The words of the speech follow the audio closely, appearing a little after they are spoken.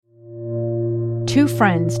Two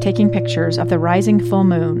friends taking pictures of the rising full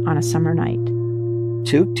moon on a summer night.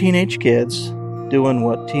 Two teenage kids doing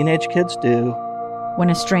what teenage kids do. When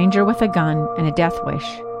a stranger with a gun and a death wish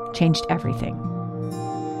changed everything.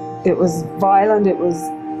 It was violent, it was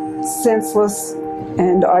senseless,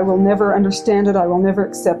 and I will never understand it, I will never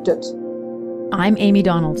accept it. I'm Amy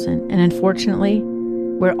Donaldson, and unfortunately,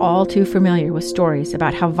 we're all too familiar with stories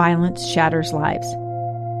about how violence shatters lives.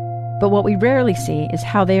 But what we rarely see is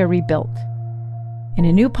how they are rebuilt. In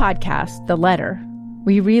a new podcast, The Letter,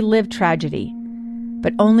 we relive tragedy,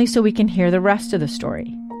 but only so we can hear the rest of the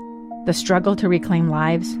story. The struggle to reclaim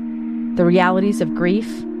lives, the realities of grief,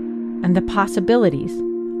 and the possibilities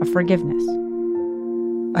of forgiveness.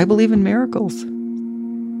 I believe in miracles.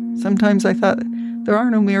 Sometimes I thought, there are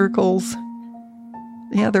no miracles.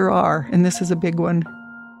 Yeah, there are, and this is a big one.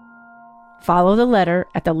 Follow The Letter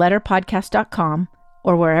at theletterpodcast.com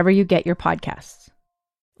or wherever you get your podcasts.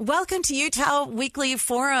 Welcome to Utah Weekly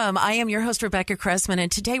Forum. I am your host, Rebecca Cressman,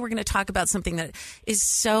 and today we're going to talk about something that is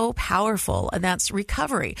so powerful, and that's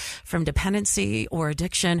recovery from dependency or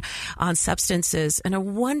addiction on substances, and a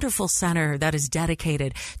wonderful center that is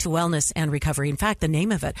dedicated to wellness and recovery. In fact, the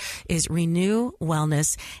name of it is Renew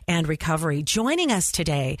Wellness and Recovery. Joining us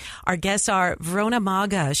today, our guests are Verona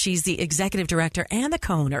Maga. She's the executive director and the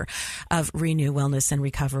co-owner of Renew Wellness and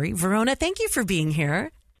Recovery. Verona, thank you for being here.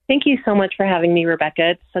 Thank you so much for having me, Rebecca.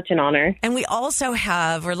 It's such an honor. And we also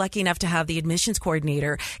we're lucky enough to have the admissions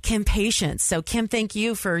coordinator, Kim Patience. So Kim, thank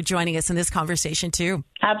you for joining us in this conversation too.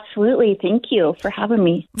 Absolutely. Thank you for having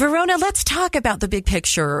me. Verona, let's talk about the big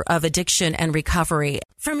picture of addiction and recovery.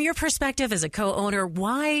 From your perspective as a co-owner,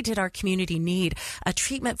 why did our community need a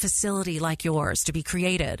treatment facility like yours to be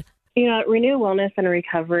created? You know, Renew Wellness and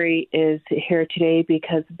Recovery is here today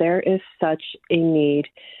because there is such a need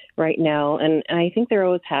right now, and I think there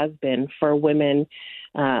always has been for women.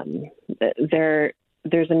 There's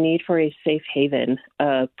a need for a safe haven,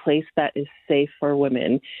 a place that is safe for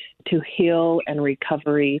women to heal and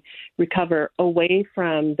recover away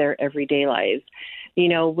from their everyday lives. You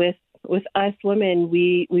know, with us women,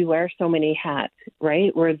 we wear so many hats,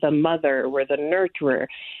 right? We're the mother, we're the nurturer,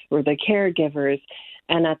 we're the caregivers.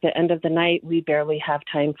 And at the end of the night, we barely have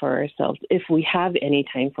time for ourselves, if we have any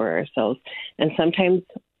time for ourselves. And sometimes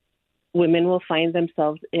women will find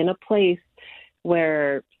themselves in a place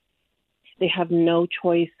where they have no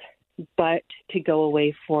choice but to go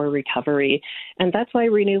away for recovery. And that's why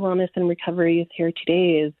Renew Wellness and Recovery is here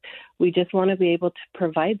today, is we just want to be able to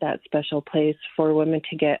provide that special place for women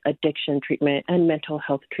to get addiction treatment and mental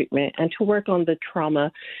health treatment and to work on the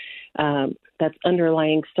trauma that's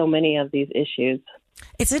underlying so many of these issues.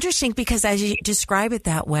 It's interesting because as you describe it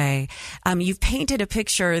that way, you've painted a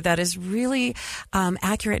picture that is really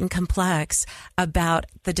accurate and complex about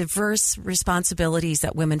the diverse responsibilities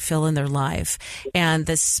that women feel in their life and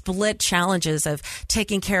the split challenges of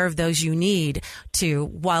taking care of those you need to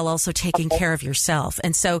while also taking care of yourself.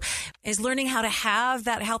 And so is learning how to have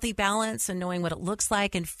that healthy balance and knowing what it looks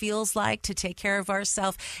like and feels like to take care of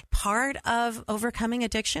ourselves part of overcoming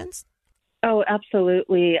addictions? Oh,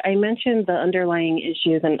 absolutely. I mentioned the underlying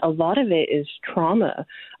issues, and a lot of it is trauma.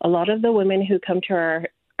 A lot of the women who come to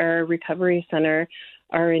our recovery center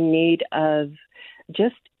are in need of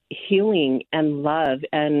just healing and love.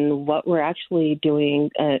 And what we're actually doing,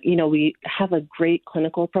 we have a great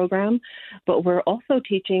clinical program, but we're also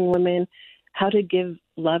teaching women how to give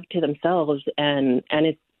love to themselves. And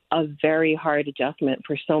it's a very hard adjustment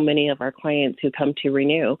for so many of our clients who come to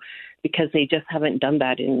Renew because they just haven't done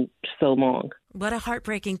that in so long. What a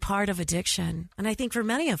heartbreaking part of addiction. And I think for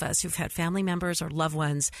many of us who've had family members or loved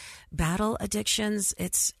ones battle addictions,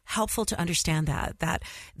 it's helpful to understand that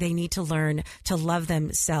they need to learn to love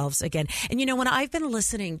themselves again. And, you know, when I've been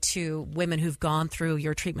listening to women who've gone through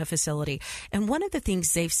your treatment facility, and one of the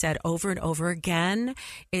things they've said over and over again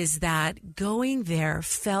is that going there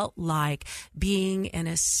felt like being in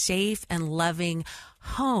a safe and loving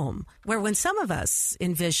home, where when some of us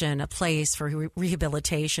envision a place for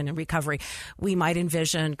rehabilitation and recovery, we might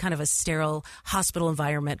envision kind of a sterile hospital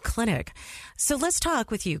environment clinic. So let's talk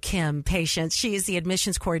with you, Kim Patience. She is the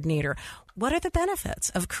admissions coordinator. What are the benefits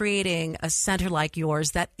of creating a center like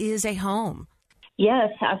yours that is a home? Yes,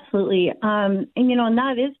 absolutely. And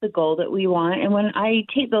that is the goal that we want. And when I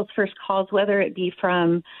take those first calls, whether it be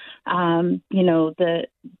from, the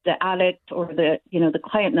addict or the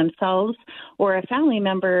client themselves or a family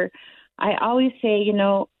member, I always say,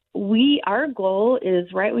 our goal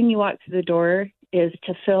is right when you walk through the door is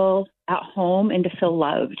to feel at home and to feel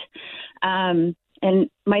loved. And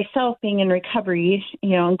myself being in recovery,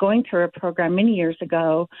 and going through a program many years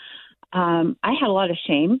ago, I had a lot of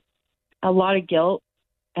shame, a lot of guilt,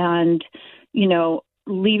 and,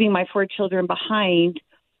 leaving my 4 children behind,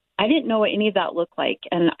 I didn't know what any of that looked like.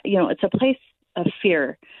 And, it's a place of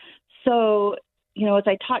fear. So, as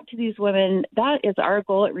I talk to these women, that is our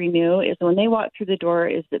goal at Renew, is when they walk through the door,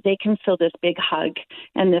 is that they can feel this big hug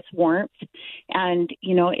and this warmth. And,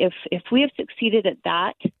 if we have succeeded at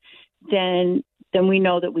that, then we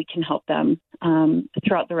know that we can help them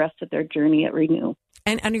throughout the rest of their journey at Renew.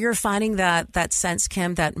 And you're finding that sense,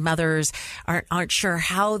 Kim, that mothers aren't sure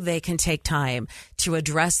how they can take time to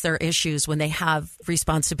address their issues when they have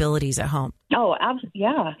responsibilities at home. Oh,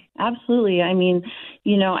 yeah, absolutely. I mean,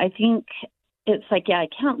 I think it's like, I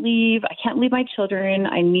can't leave my children.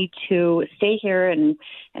 I need to stay here and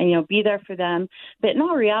be there for them. But in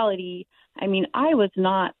all reality, I mean, I was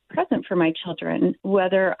not present for my children,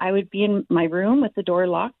 whether I would be in my room with the door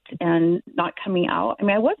locked and not coming out. I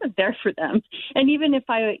mean, I wasn't there for them. And even if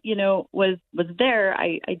I, was there,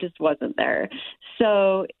 I just wasn't there.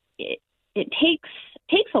 So it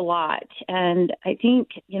takes a lot. And I think,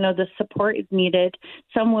 the support is needed.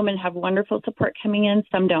 Some women have wonderful support coming in,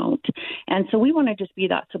 some don't. And so we want to just be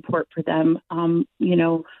that support for them,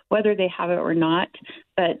 whether they have it or not,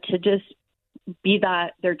 but to just be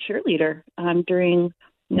their cheerleader during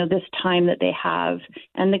this time that they have.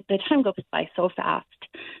 And the time goes by so fast.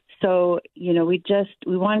 So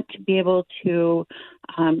we want to be able to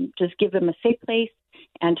just give them a safe place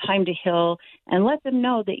and time to heal, and let them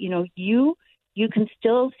know that you can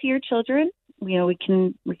still see your children. We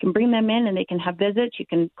can bring them in and they can have visits. You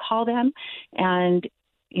can call them, and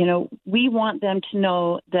we want them to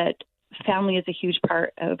know that family is a huge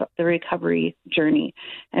part of the recovery journey.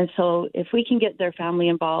 And so if we can get their family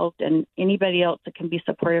involved and anybody else that can be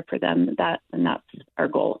supportive for them, that's our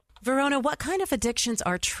goal. Verona, what kind of addictions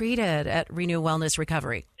are treated at Renew Wellness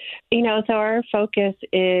Recovery? So our focus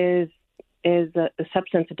is a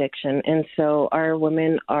substance addiction. And so our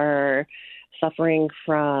women are suffering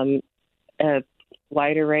from a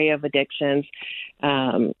wide array of addictions.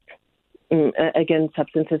 Again,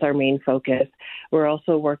 substance is our main focus. We're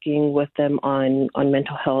also working with them on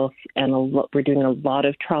mental health, and we're doing a lot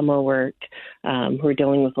of trauma work. We're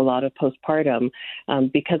dealing with a lot of postpartum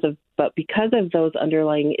because of those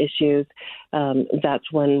underlying issues.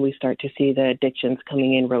 That's when we start to see the addictions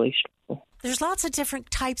coming in really strong. There's lots of different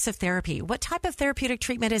types of therapy. What type of therapeutic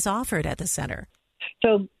treatment is offered at the center?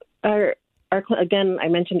 So again, I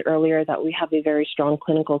mentioned earlier that we have a very strong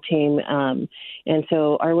clinical team. And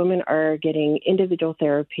so our women are getting individual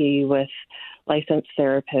therapy with licensed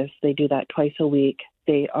therapists. They do that twice a week.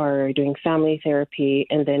 They are doing family therapy,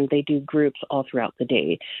 and then they do groups all throughout the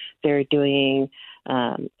day. They're doing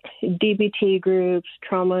DBT groups,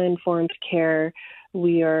 trauma-informed care.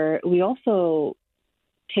 We also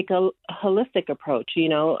take a holistic approach.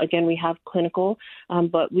 Again, we have clinical,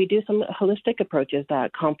 but we do some holistic approaches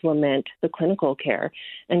that complement the clinical care.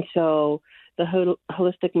 And so the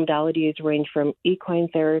holistic modalities range from equine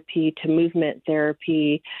therapy to movement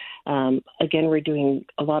therapy. Again, we're doing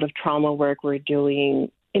a lot of trauma work. We're doing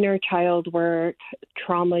inner child work,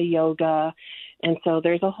 trauma yoga. And so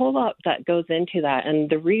there's a whole lot that goes into that. And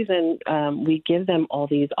the reason we give them all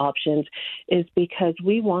these options is because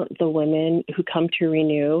we want the women who come to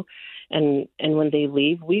Renew and when they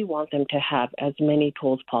leave, we want them to have as many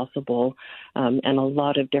tools possible and a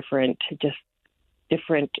lot of different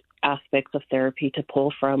aspects of therapy to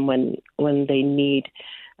pull from when they need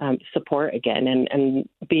support again. And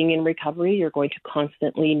being in recovery, you're going to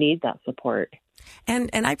constantly need that support. And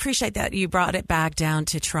I appreciate that you brought it back down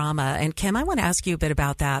to trauma. And Kim, I want to ask you a bit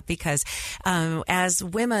about that because as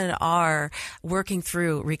women are working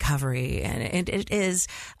through recovery, and it is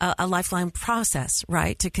a lifelong process,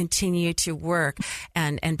 right, to continue to work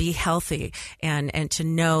and be healthy and to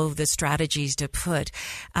know the strategies to put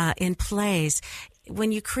in place.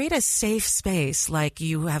 When you create a safe space like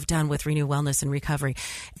you have done with Renew Wellness and Recovery,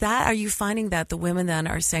 are you finding that the women then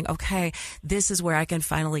are saying, okay, this is where I can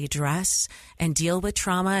finally address and deal with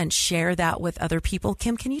trauma and share that with other people?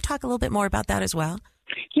 Kim, can you talk a little bit more about that as well?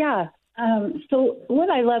 Yeah. So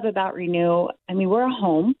what I love about Renew, we're a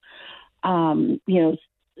home. Some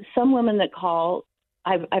women that call,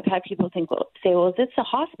 I've had people say, well, is this a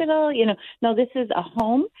hospital? No, this is a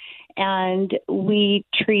home, and we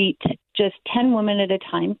treat just 10 women at a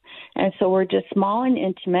time. And so we're just small and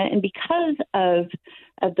intimate. And because of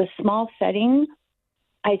the small setting,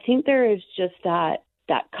 I think there is just that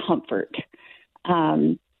comfort.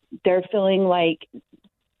 They're feeling like,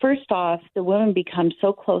 first off, the women become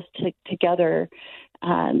so close together,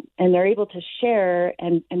 and they're able to share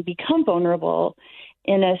and become vulnerable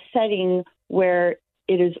in a setting where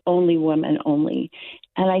it is only women only.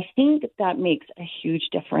 And I think that makes a huge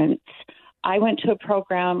difference. I went to a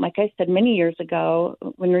program, like I said, many years ago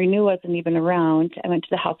when Renew wasn't even around. I went to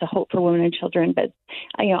the House of Hope for Women and Children, but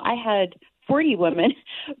I had 40 women,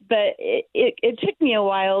 but it took me a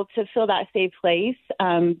while to feel that safe place.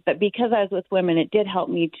 But because I was with women, it did help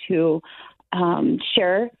me to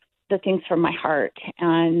share the things from my heart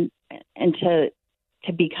and to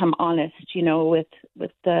become honest,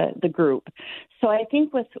 with the group. So I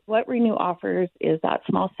think with what Renew offers is that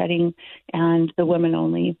small setting and the women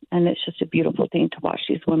only, and it's just a beautiful thing to watch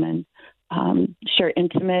these women share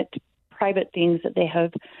intimate, private things that they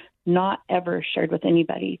have not ever shared with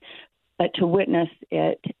anybody. But to witness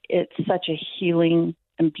it's such a healing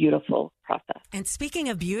and beautiful process. And speaking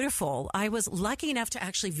of beautiful, I was lucky enough to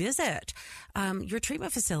actually visit your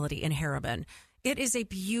treatment facility in Harriman. It is a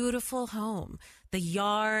beautiful home. The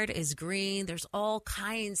yard is green. There's all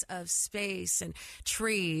kinds of space and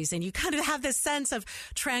trees, and you kind of have this sense of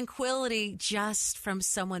tranquility just from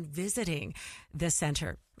someone visiting the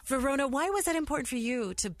center. Verona, why was it important for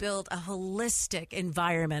you to build a holistic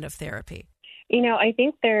environment of therapy? I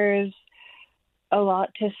think there's a lot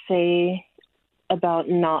to say about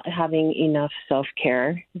not having enough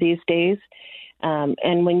self-care these days.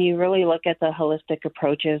 And when you really look at the holistic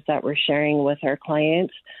approaches that we're sharing with our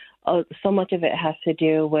clients, so much of it has to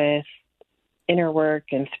do with inner work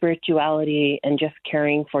and spirituality and just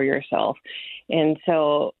caring for yourself. And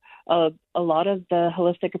so a lot of the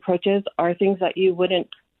holistic approaches are things that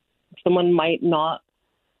someone might not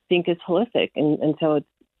think is holistic. And so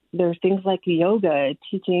there's things like yoga,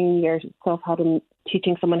 teaching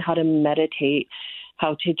someone how to meditate,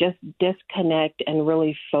 how to just disconnect and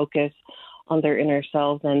really focus on their inner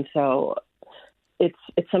selves. And so it's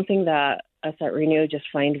something that us at Renew just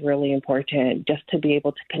find really important, just to be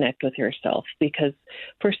able to connect with yourself, because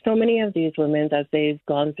for so many of these women, as they've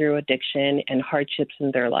gone through addiction and hardships in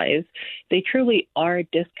their lives, they truly are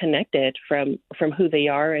disconnected from who they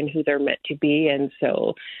are and who they're meant to be. And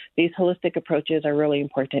so these holistic approaches are really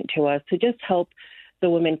important to us to just help the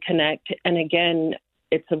women connect. And again,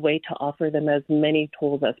 it's a way to offer them as many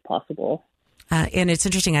tools as possible. And it's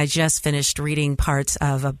interesting. I just finished reading parts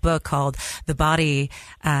of a book called The Body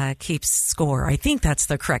Keeps Score. I think that's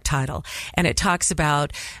the correct title. And it talks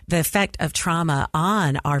about the effect of trauma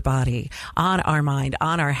on our body, on our mind,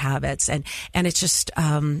 on our habits. And it's just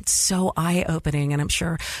so eye-opening. And I'm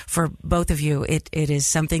sure for both of you, it is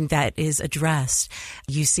something that is addressed.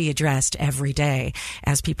 You see addressed every day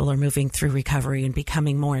as people are moving through recovery and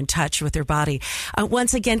becoming more in touch with their body.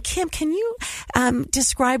 Once again, Kim, can you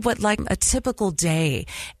describe what like a typical day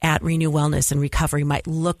at Renew Wellness and Recovery might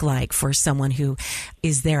look like for someone who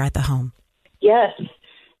is there at the home? Yes.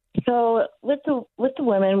 So with the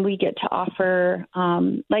women, we get to offer,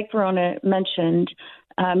 like Verona mentioned,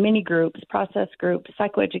 mini groups, process groups,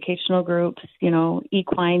 psychoeducational groups,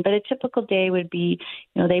 equine. But a typical day would be,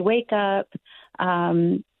 they wake up,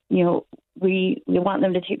 we want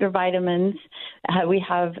them to take their vitamins. We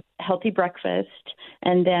have healthy breakfast,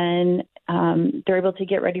 and then they're able to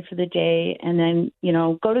get ready for the day, and then,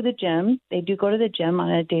 go to the gym. They do go to the gym on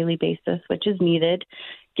a daily basis, which is needed.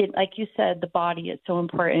 Like you said, the body is so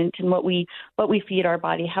important, and what we feed our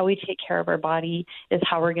body, how we take care of our body is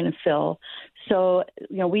how we're going to feel. So,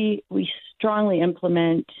 we strongly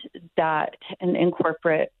implement that and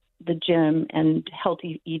incorporate the gym and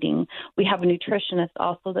healthy eating. We have a nutritionist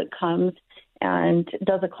also that comes and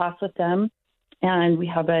does a class with them, and we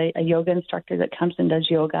have a yoga instructor that comes and does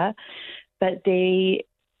yoga. But they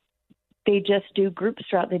just do groups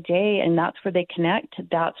throughout the day, and that's where they connect.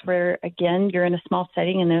 That's where, again, you're in a small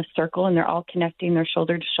setting in a circle, and they're all connecting. They're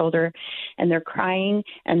shoulder to shoulder, and they're crying,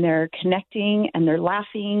 and they're connecting, and they're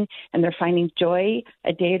laughing, and they're finding joy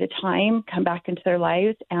a day at a time come back into their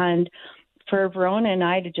lives. And for Verona and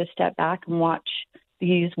I to just step back and watch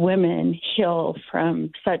these women heal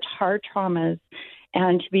from such hard traumas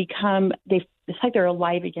and to become, it's like they're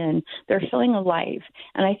alive again. They're feeling alive.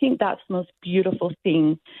 And I think that's the most beautiful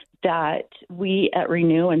thing that we at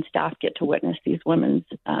Renew and staff get to witness these women's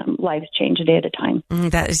lives change a day at a time.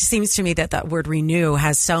 That seems to me that word renew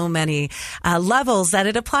has so many levels that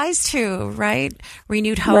it applies to, right?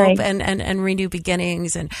 Renewed hope, right. and renewed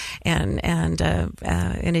beginnings, and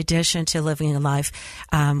in addition to living a life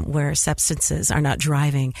where substances are not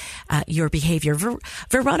driving your behavior.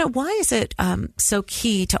 Verona, why is it so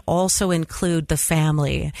key to also include the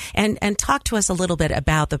family? And talk to us a little bit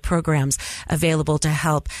about the programs available to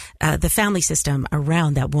help the family system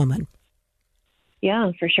around that woman.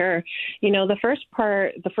 Yeah, for sure. The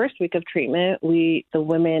first week of treatment, the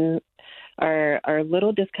women are a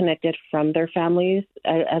little disconnected from their families.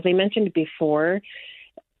 As I mentioned before,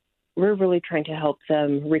 we're really trying to help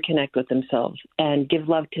them reconnect with themselves and give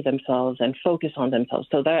love to themselves and focus on themselves.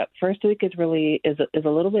 So that first week is a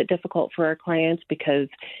little bit difficult for our clients because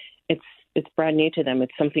it's brand new to them.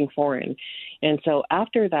 It's something foreign. And so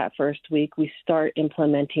after that first week, we start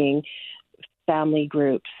implementing family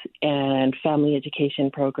groups and family education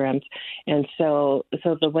programs. And so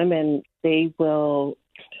the women, they will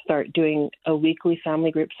start doing a weekly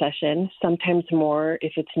family group session, sometimes more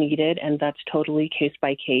if it's needed, and that's totally case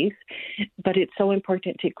by case. But it's so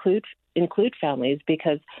important to include families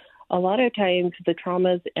because a lot of times the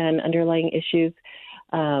traumas and underlying issues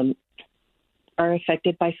are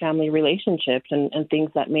affected by family relationships and things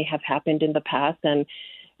that may have happened in the past. And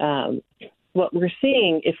what we're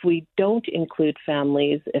seeing, if we don't include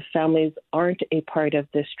families, if families aren't a part of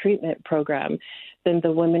this treatment program, then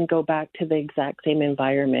the women go back to the exact same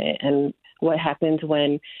environment. And what happens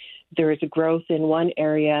when there is a growth in one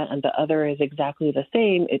area and the other is exactly the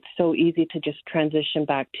same, it's so easy to just transition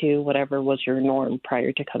back to whatever was your norm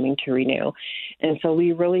prior to coming to Renew. And so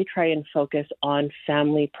we really try and focus on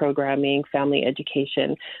family programming, family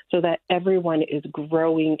education, so that everyone is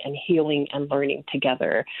growing and healing and learning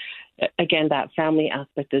together. Again, that family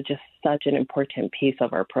aspect is just such an important piece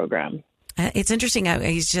of our program. It's interesting.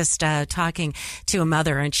 I was just talking to a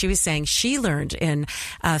mother, and she was saying she learned in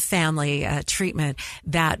family treatment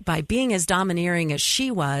that by being as domineering as she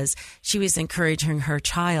was encouraging her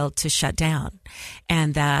child to shut down,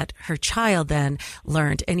 and that her child then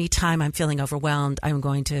learned anytime I'm feeling overwhelmed, I'm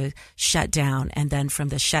going to shut down. And then from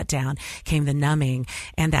the shutdown came the numbing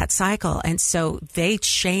and that cycle. And so they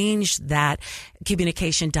changed that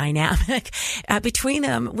communication dynamic between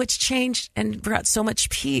them, which changed and brought so much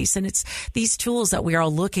peace. And it's these tools that we are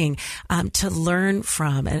all looking to learn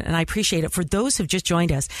from. And I appreciate it. For those who've just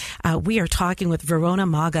joined us, we are talking with Verona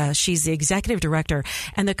Maga. She's the executive director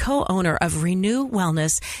and the co-owner of Renew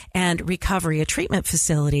Wellness and Recovery, a treatment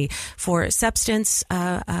facility for substance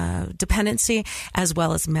dependency as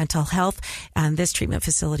well as mental health. And this treatment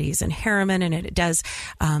facility is in Harriman, and it does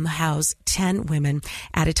house 10 women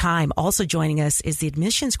at a time. Also joining us is the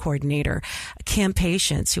admissions coordinator, Kim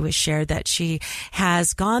Patience, who has shared that she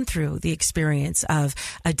has gone through the experience of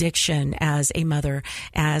addiction as a mother,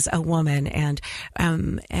 as a woman, and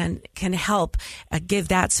can help give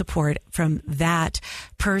that support from that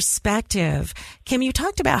perspective. Kim, you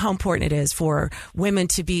talked about how important it is for women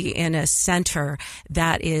to be in a center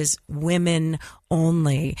that is women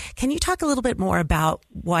only. Can you talk a little bit more about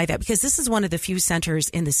why that? Because this is one of the few centers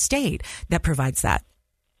in the state that provides that.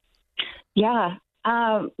 Yeah.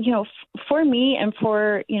 For me and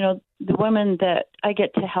for, the women that I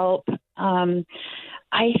get to help,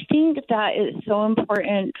 I think that is so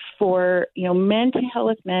important for, men to heal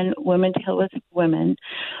with men, women to heal with women.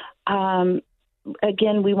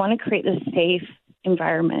 Again, we want to create this safe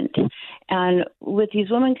environment. And with these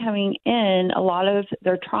women coming in, a lot of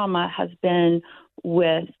their trauma has been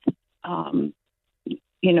with,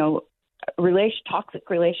 toxic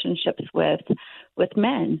relationships with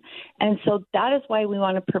men. And so that is why we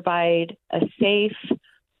want to provide a safe,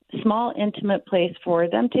 small, intimate place for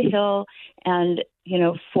them to heal and,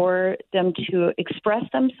 for them to express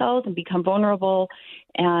themselves and become vulnerable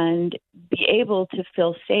and be able to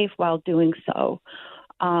feel safe while doing so.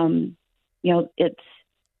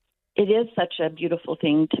 It is such a beautiful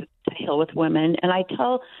thing to heal with women. And I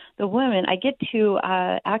tell the women, I get to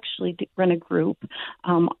actually run a group,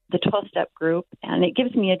 the 12-step group, and it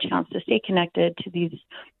gives me a chance to stay connected to these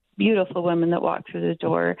beautiful women that walk through the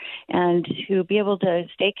door and to be able to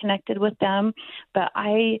stay connected with them. But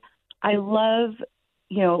I love,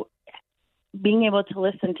 being able to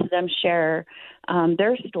listen to them share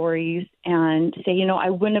their stories and say, I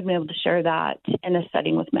wouldn't have been able to share that in a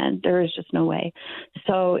setting with men. There is just no way.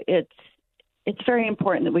 So it's very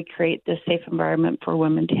important that we create this safe environment for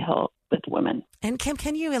women to heal with women. And Kim,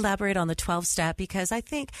 can you elaborate on the 12-step? Because I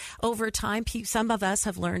think over time, some of us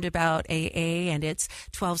have learned about AA and its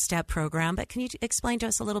 12-step program. But can you explain to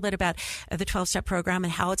us a little bit about the 12-step program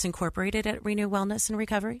and how it's incorporated at Renew Wellness and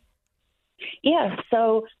Recovery? Yeah,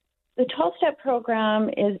 so the 12-step program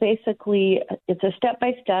is basically, it's a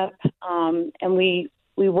step-by-step, and we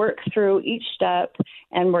work through each step,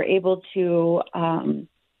 and we're able to,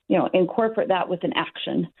 incorporate that with an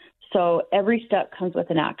action. So every step comes with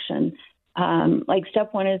an action. Like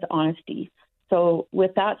step one is honesty. So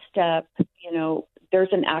with that step, there's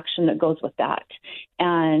an action that goes with that.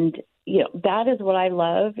 And, that is what I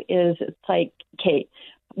love is it's like, okay,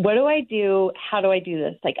 what do I do? How do I do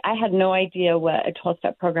this? Like, I had no idea what a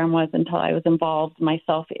 12-step program was until I was involved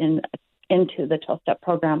myself into the 12-step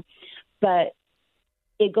program. But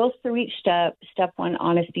it goes through each step. Step one,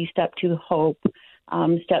 honesty. Step two, hope.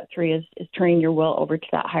 Step 3 is turning your will over to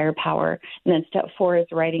that higher power. And then step 4 is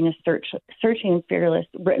writing a searching and fearless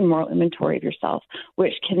written moral inventory of yourself,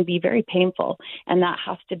 which can be very painful. And that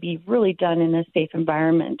has to be really done in a safe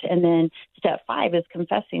environment. And then step 5 is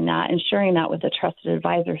confessing that and sharing that with a trusted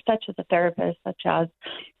advisor, such as a therapist, such as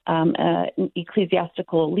an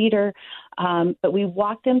ecclesiastical leader. But we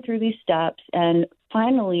walk them through these steps. And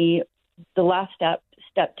finally, the last step,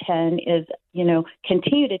 step 10, is,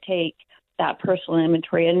 continue to take that personal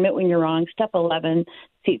inventory, admit when you're wrong. Step 11,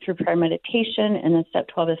 seek through prayer meditation. And then step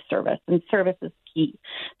 12 is service. And service is key.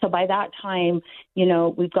 So by that time,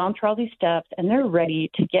 we've gone through all these steps and they're ready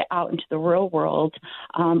to get out into the real world,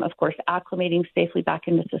 of course, acclimating safely back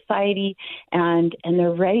into society. And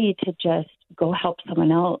they're ready to just go help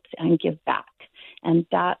someone else and give back. And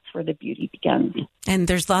that's where the beauty begins. And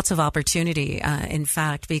there's lots of opportunity, in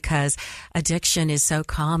fact, because addiction is so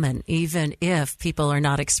common, even if people are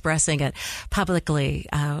not expressing it publicly,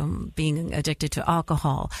 being addicted to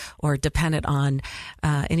alcohol or dependent on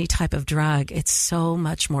any type of drug. It's so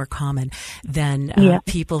much more common than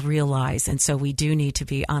people realize. And so we do need to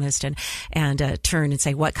be honest and turn and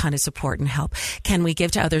say, what kind of support and help can we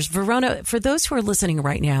give to others? Verona, for those who are listening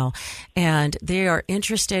right now and they are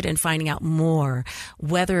interested in finding out more,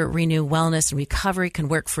 whether Renew Wellness and Recovery can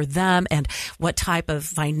work for them and what type of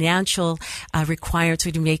financial requirements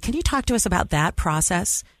we do make. Can you talk to us about that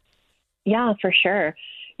process? Yeah, for sure.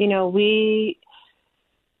 We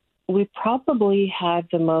probably have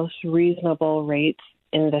the most reasonable rates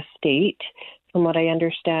in the state, from what I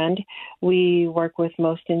understand. We work with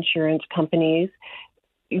most insurance companies.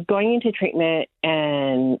 Going into treatment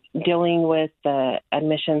and dealing with the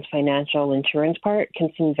admissions financial insurance part can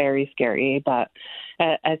seem very scary, but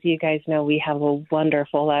as you guys know, we have a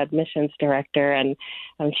wonderful admissions director, and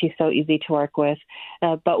she's so easy to work with.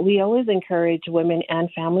 But we always encourage women and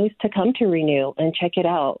families to come to Renew and check it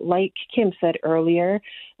out. Like Kim said earlier,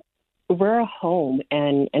 we're a home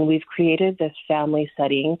and we've created this family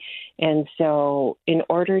setting. And so in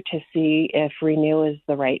order to see if Renew is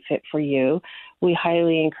the right fit for you, we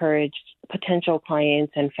highly encourage potential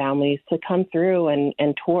clients and families to come through and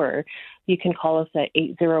tour. You can call us at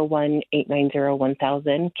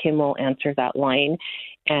 801-890-1000. Kim will answer that line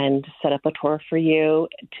and set up a tour for you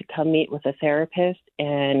to come meet with a therapist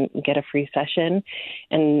and get a free session.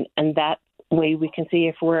 And that way we can see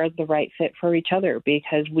if we're the right fit for each other,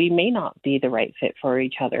 because we may not be the right fit for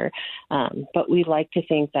each other. But we like to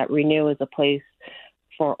think that Renew is a place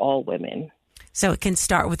for all women. So it can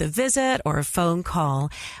start with a visit or a phone call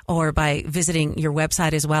or by visiting your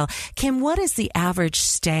website as well. Kim, what is the average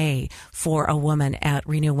stay for a woman at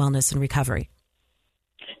Renew Wellness and Recovery?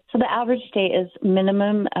 So the average stay is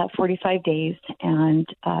minimum 45 days, and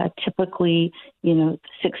typically,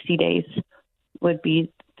 60 days would be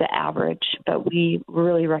the average. But we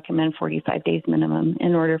really recommend 45 days minimum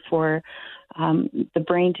in order for the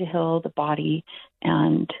brain to heal, the body,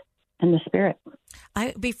 and the spirit.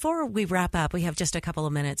 Before we wrap up, we have just a couple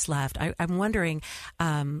of minutes left. I'm wondering,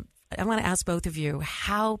 I want to ask both of you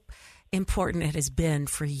how important it has been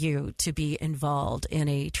for you to be involved in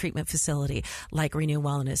a treatment facility like Renew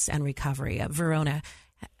Wellness and Recovery. Verona,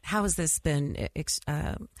 how has this been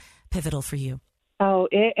pivotal for you? Oh,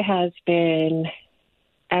 it has been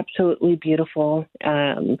absolutely beautiful.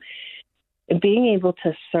 Being able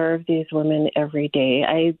to serve these women every day,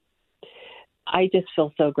 I just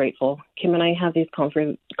feel so grateful. Kim and I have these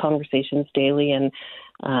conversations daily, and,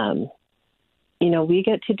 we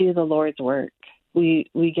get to do the Lord's work.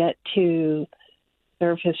 We get to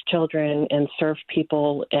serve his children and serve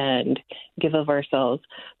people and give of ourselves.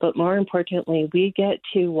 But more importantly, we get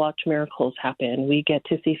to watch miracles happen. We get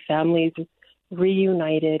to see families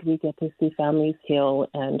reunited. We get to see families heal.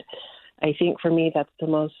 And I think for me, that's the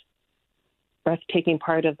most breathtaking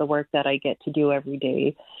part of the work that I get to do every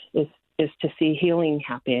day is to see healing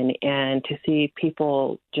happen and to see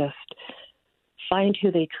people just find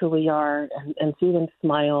who they truly are and see them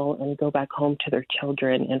smile and go back home to their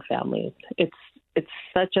children and families. It's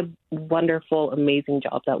such a wonderful, amazing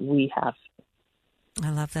job that we have.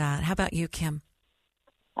 I love that. How about you, Kim?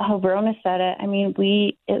 Oh, Verona said it. I mean,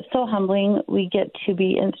 it's so humbling. We get to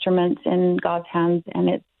be instruments in God's hands, and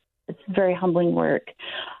it's very humbling work.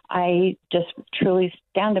 I just truly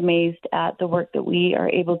stand amazed at the work that we are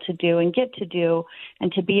able to do and get to do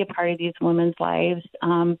and to be a part of these women's lives.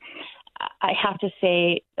 I have to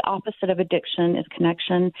say the opposite of addiction is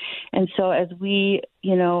connection. And so as we,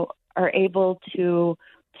 are able to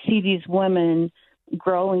see these women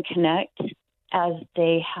grow and connect as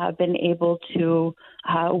they have been able to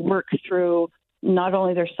work through not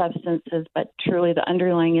only their substances, but truly the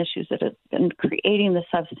underlying issues that have been creating the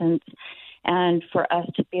substance, And for us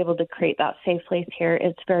to be able to create that safe place here,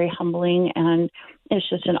 it's very humbling, and it's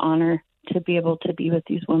just an honor to be able to be with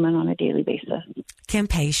these women on a daily basis. Kim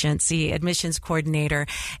Patience, the admissions coordinator,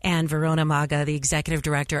 and Verona Maga, the executive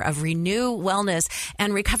director of Renew Wellness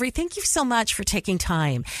and Recovery. Thank you so much for taking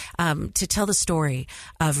time to tell the story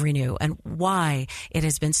of Renew and why it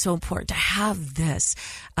has been so important to have this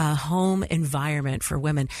home environment for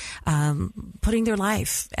women, putting their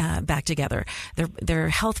life back together, their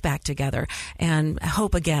health back together, and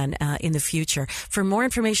hope again in the future. For more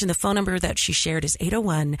information, the phone number that she shared is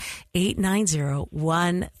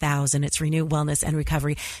 801-890-1000. It's Renew Wellness and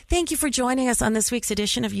Recovery. Thank you for joining us on this week's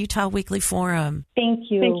edition of Utah Weekly Forum.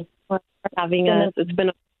 Thank you for having us. It's been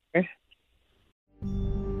a pleasure.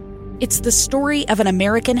 It's the story of an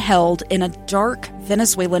American held in a dark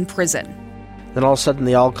Venezuelan prison. Then all of a sudden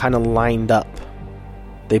they all kind of lined up.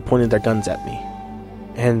 They pointed their guns at me.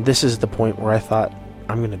 And this is the point where I thought,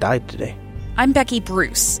 I'm going to die today. I'm Becky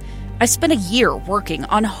Bruce. I spent a year working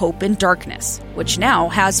on Hope in Darkness, which now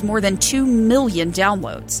has more than 2 million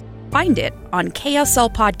downloads. Find it on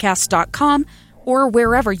kslpodcast.com or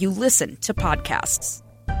wherever you listen to podcasts.